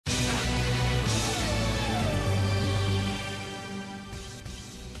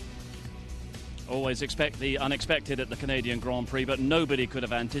Always expect the unexpected at the Canadian Grand Prix, but nobody could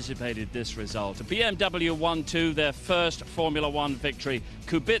have anticipated this result. BMW won to their first Formula One victory.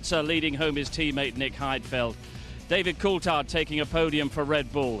 Kubica leading home his teammate Nick Heidfeld. David Coulthard taking a podium for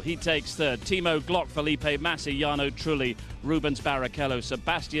Red Bull. He takes third. Timo Glock, Felipe Massa, Jarno Trulli, Rubens Barrichello,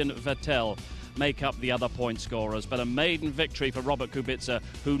 Sebastian Vettel make up the other point scorers. But a maiden victory for Robert Kubica,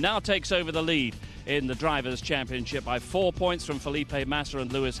 who now takes over the lead in the Drivers' Championship by 4 points from Felipe Massa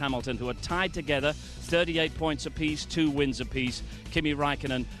and Lewis Hamilton, who are tied together, 38 points apiece, 2 wins apiece. Kimi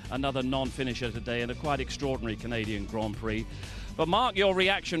Räikkönen, another non-finisher today in a quite extraordinary Canadian Grand Prix. But Mark, your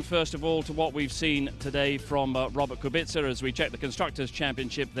reaction first of all to what we've seen today from Robert Kubica as we check the Constructors'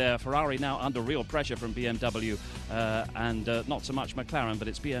 Championship there. Ferrari now under real pressure from BMW and not so much McLaren, but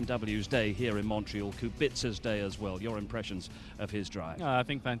it's BMW's day here in Montreal, Kubica's day as well. Your impressions of his drive? I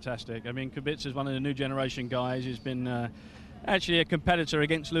think fantastic. I mean, Kubica's one of the new generation guys. He's been actually a competitor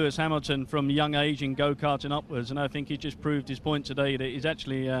against Lewis Hamilton from young age in go-karts and upwards, and I think he just proved his point today that he's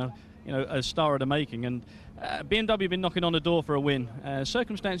actually a star of the making. And BMW have been knocking on the door for a win.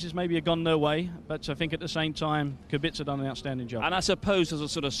 Circumstances maybe have gone their way, but I think at the same time, Kubica done an outstanding job. And I suppose there's a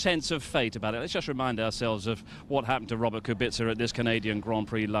sort of sense of fate about it. Let's just remind ourselves of what happened to Robert Kubica at this Canadian Grand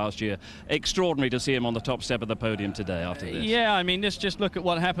Prix last year. Extraordinary to see him on the top step of the podium today after this. Yeah, I mean, let's just look at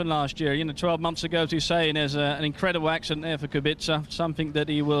what happened last year. 12 months ago, as you say, and there's an incredible accident there for Kubica, something that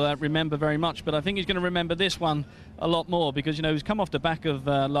he will remember very much. But I think he's going to remember this one a lot more because, he's come off the back of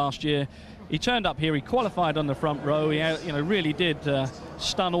last year. He turned up here, he qualified on the front row, he really did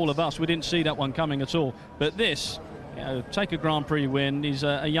stun all of us. We didn't see that one coming at all. But this, take a Grand Prix win. He's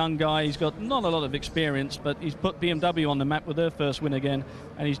a young guy, he's got not a lot of experience, but he's put BMW on the map with their first win again,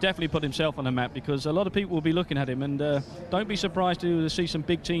 and he's definitely put himself on the map because a lot of people will be looking at him, and don't be surprised to see some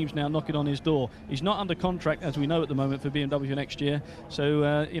big teams now knocking on his door. He's not under contract, as we know at the moment, for BMW next year, so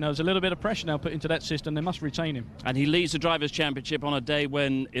there's a little bit of pressure now put into that system. They must retain him. And he leads the Drivers' Championship on a day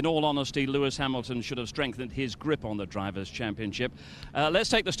when, in all honesty, Lewis Hamilton should have strengthened his grip on the Drivers' Championship. Let's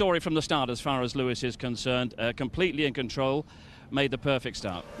take the story from the start as far as Lewis is concerned. Completely in control, made the perfect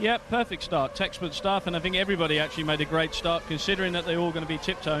start. Yeah, perfect start, textbook stuff, and I think everybody actually made a great start considering that they're all going to be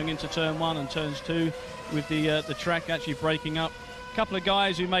tiptoeing into turn 1 and turns 2 with the track actually breaking up. A couple of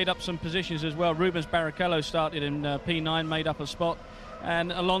guys who made up some positions as well. Rubens Barrichello started in P9, made up a spot,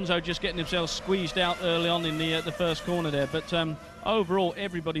 and Alonso just getting himself squeezed out early on in the first corner there. But overall,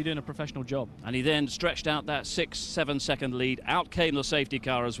 everybody doing a professional job. And he then stretched out that 6-7 second lead. Out came the safety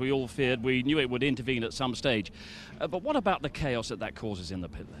car, as we all feared. We knew it would intervene at some stage. But what about the chaos that causes in the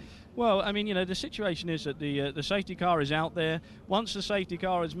pit lane? Well, I mean, the situation is that the safety car is out there. Once the safety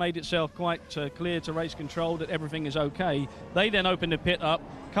car has made itself quite clear to race control that everything is okay, they then open the pit up.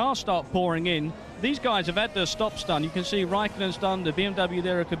 Cars start pouring in. These guys have had their stops done. You can see Räikkönen's done, the BMW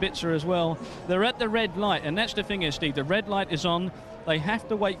there, Kubica as well. They're at the red light, and that's the thing here, Steve. The red light is on. They have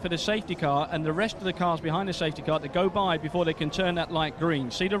to wait for the safety car and the rest of the cars behind the safety car to go by before they can turn that light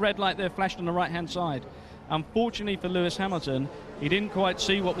green. See the red light there flashed on the right-hand side? Unfortunately for Lewis Hamilton, he didn't quite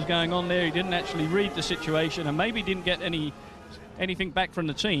see what was going on there. He didn't actually read the situation and maybe didn't get anything back from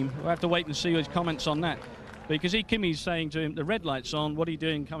the team. We'll have to wait and see his comments on that. Because Kimi's saying to him, the red light's on, what are you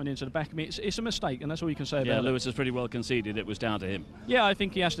doing coming into the back of me? It's a mistake, and that's all you can say about it. Yeah, Lewis has pretty well conceded it was down to him. Yeah, I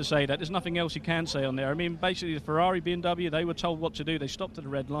think he has to say that. There's nothing else he can say on there. I mean, basically, the Ferrari, BMW, they were told what to do. They stopped at the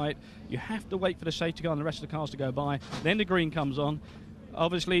red light. You have to wait for the safety car and the rest of the cars to go by. Then the green comes on.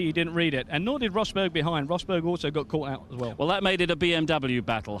 Obviously, he didn't read it, and nor did Rosberg behind. Rosberg also got caught out as well. Well, that made it a BMW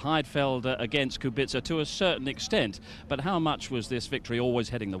battle. Heidfeld against Kubica to a certain extent, but how much was this victory always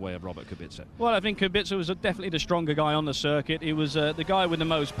heading the way of Robert Kubica? Well, I think Kubica was definitely the stronger guy on the circuit. He was the guy with the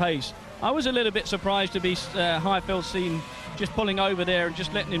most pace. I was a little bit surprised to be Heidfeld seen just pulling over there and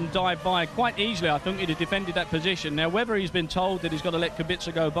just letting him dive by quite easily. I think he'd have defended that position. Now, whether he's been told that he's got to let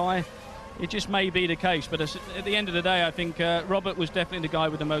Kubica go by, it just may be the case, but at the end of the day, I think Robert was definitely the guy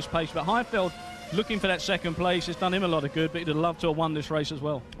with the most pace. But Heidfeld, looking for that second place, has done him a lot of good, but he'd have loved to have won this race as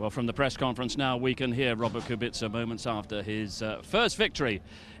well. Well, from the press conference now, we can hear Robert Kubica moments after his first victory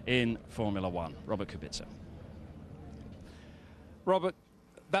in Formula One. Robert Kubica. Robert,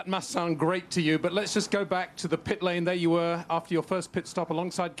 that must sound great to you, but let's just go back to the pit lane. There you were after your first pit stop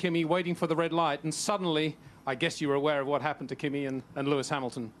alongside Kimi, waiting for the red light, and suddenly, I guess you were aware of what happened to Kimi and Lewis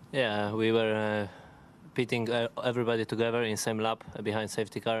Hamilton. Yeah, we were pitting everybody together in same lap behind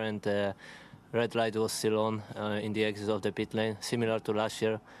safety car, and red light was still on in the exit of the pit lane, similar to last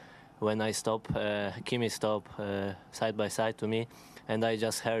year when I stopped. Kimi stopped side by side to me, and I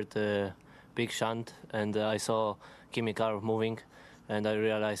just heard a big shunt, and I saw Kimi car moving, and I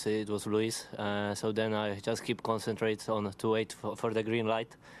realized it was Lewis. So then I just keep concentrate on to wait for the green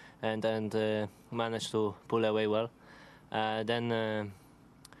light. and managed to pull away well. Then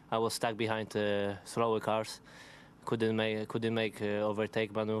I was stuck behind slower cars, couldn't make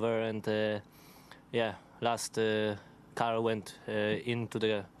overtake maneuver, and yeah, last car went into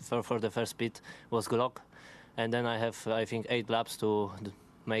the for the first pit was Glock, and then I have, I think, 8 laps to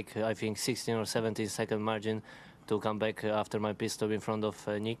make, I think, 16 or 17 second margin to come back after my pit stop in front of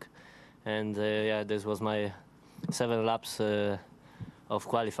Nick, and yeah, this was my 7 laps of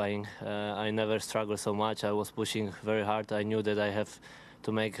qualifying. I never struggled so much. I was pushing very hard. I knew that I have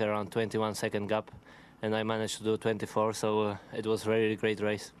to make around 21 second gap, and I managed to do 24, so it was a really great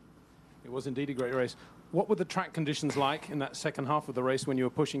race. It was indeed a great race. What were the track conditions like in that second half of the race when you were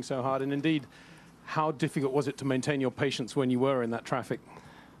pushing so hard, and indeed how difficult was it to maintain your patience when you were in that traffic?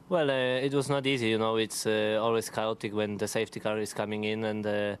 Well, it was not easy, you know. It's always chaotic when the safety car is coming in,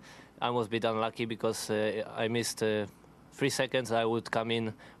 and I was a bit unlucky because I missed 3 seconds. I would come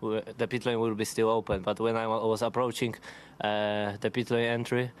in, the pit lane will be still open, but when I was approaching the pit lane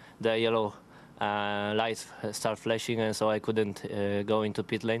entry, the yellow lights start flashing, and so I couldn't go into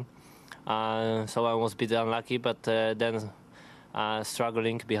pit lane. So I was a bit unlucky, but then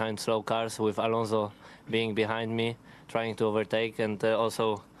struggling behind slow cars with Alonso being behind me, trying to overtake, and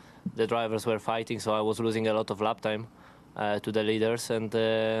also the drivers were fighting, so I was losing a lot of lap time to the leaders, and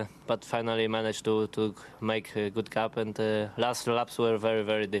but finally managed to make a good gap, and last laps were very,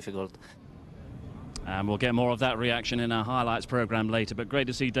 very difficult. And we'll get more of that reaction in our highlights program later, but great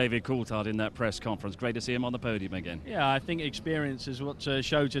to see David Coulthard in that press conference. Great to see him on the podium again. Yeah, I think experience is what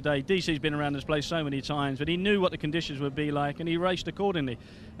showed today. DC's been around this place so many times, but he knew what the conditions would be like, and he raced accordingly.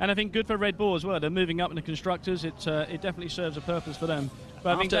 And I think good for Red Bull as well. They're moving up in the constructors. It definitely serves a purpose for them.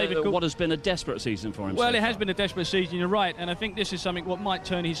 But I think what has been a desperate season for him. Well, so it has been a desperate season, you're right, and I think this is something what might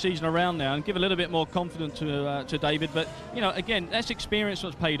turn his season around now and give a little bit more confidence to David. But, you know, again, that's experience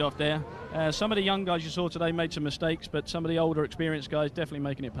what's paid off there. Some of the young guys you saw today made some mistakes, but some of the older, experienced guys definitely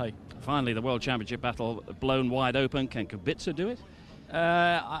making it pay. Finally, the World Championship battle blown wide open. Can Kubica do it?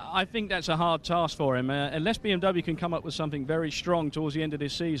 I think that's a hard task for him, unless BMW can come up with something very strong towards the end of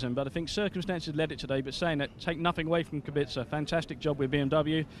this season. But I think circumstances led it today. But saying that, take nothing away from Kubica. Fantastic job with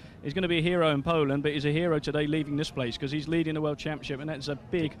BMW. He's going to be a hero in Poland, but he's a hero today leaving this place because he's leading the World Championship, and that's a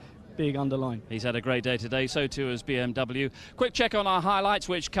big underline. He's had a great day today, so too has BMW. Quick check on our highlights,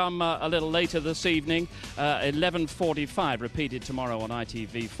 which come a little later this evening. 11:45, repeated tomorrow on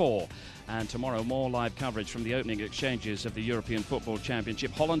ITV4. And tomorrow, more live coverage from the opening exchanges of the European Football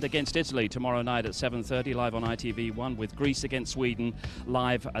Championship. Holland against Italy tomorrow night at 7:30, live on ITV1, with Greece against Sweden,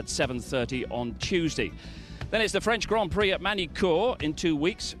 live at 7:30 on Tuesday. Then it's the French Grand Prix at Manicourt in 2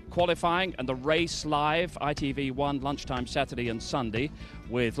 weeks, qualifying and the race live, ITV1, lunchtime Saturday and Sunday,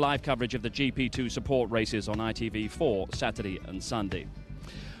 with live coverage of the GP2 support races on ITV4, Saturday and Sunday.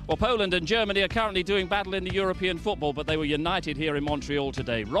 Well, Poland and Germany are currently doing battle in the European football, but they were united here in Montreal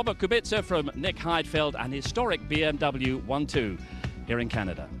today. Robert Kubica from Nick Heidfeld and historic BMW 1-2 here in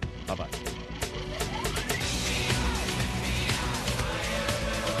Canada. Bye-bye.